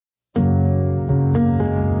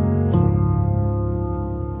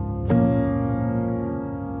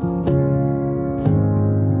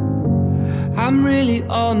I'm really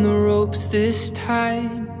on the ropes this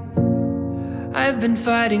time. I've been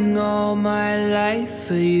fighting all my life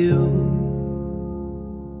for you.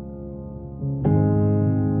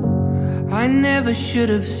 I never should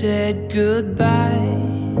have said goodbye,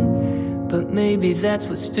 but maybe that's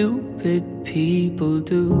what stupid people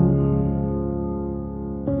do.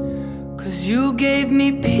 'Cause you gave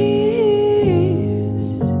me peace,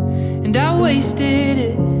 and I wasted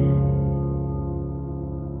it.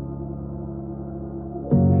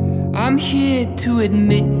 I'm here to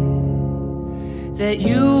admit that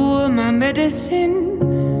you were my medicine.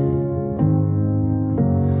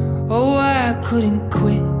 Oh, I couldn't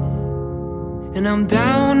quit, and I'm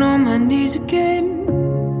down on my knees again,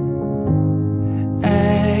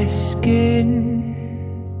 asking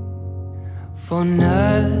for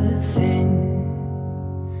nothing.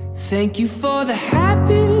 Thank you for the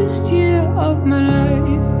happiest year of my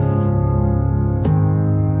life.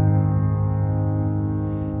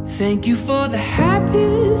 Thank you for the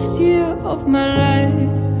happiest year of my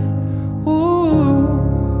life. Ooh.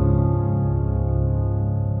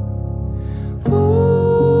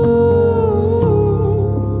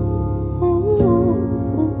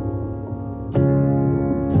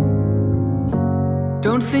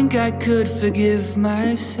 Don't think I could forgive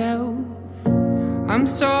myself. I'm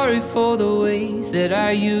sorry for the ways that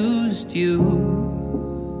I used you.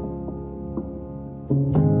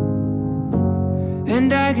 And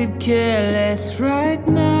I could care less right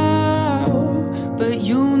now, but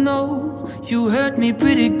you know you hurt me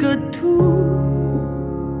pretty good too.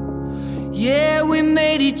 Yeah, we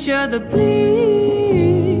made each other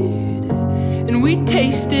bleed, and we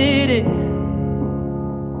tasted it.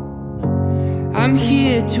 I'm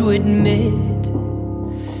here to admit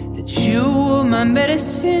that you were my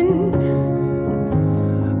medicine.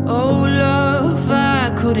 Oh love, I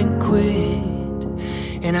couldn't quit,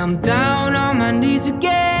 and I'm down on my knees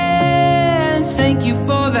again. Thank you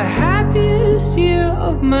for the happiest year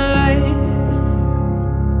of my life.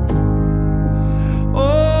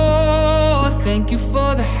 Oh, thank you for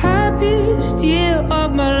the happiest year of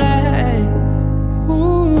my life.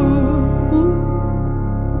 Ooh.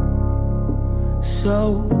 So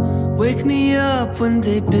wake me up when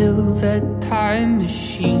they build that time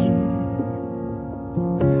machine.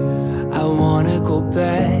 I wanna go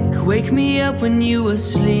back. Wake me up when you were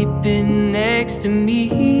sleeping next to me,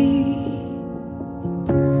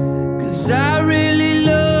 'cause I really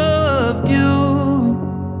loved you.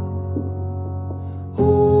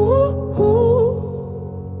 Ooh.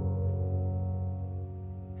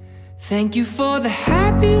 Thank you for the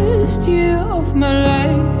happiest year of my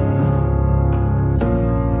life.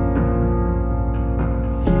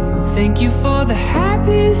 Thank you for the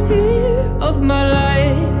happiest year of my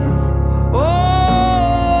life. Oh,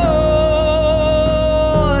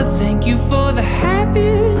 thank you for the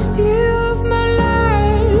happiest year of my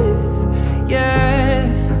life. Yeah.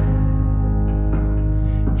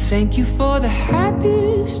 Thank you for the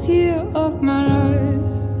happiest year of my life.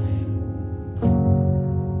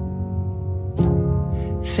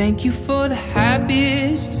 Thank you for the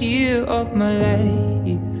happiest year of my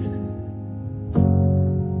life.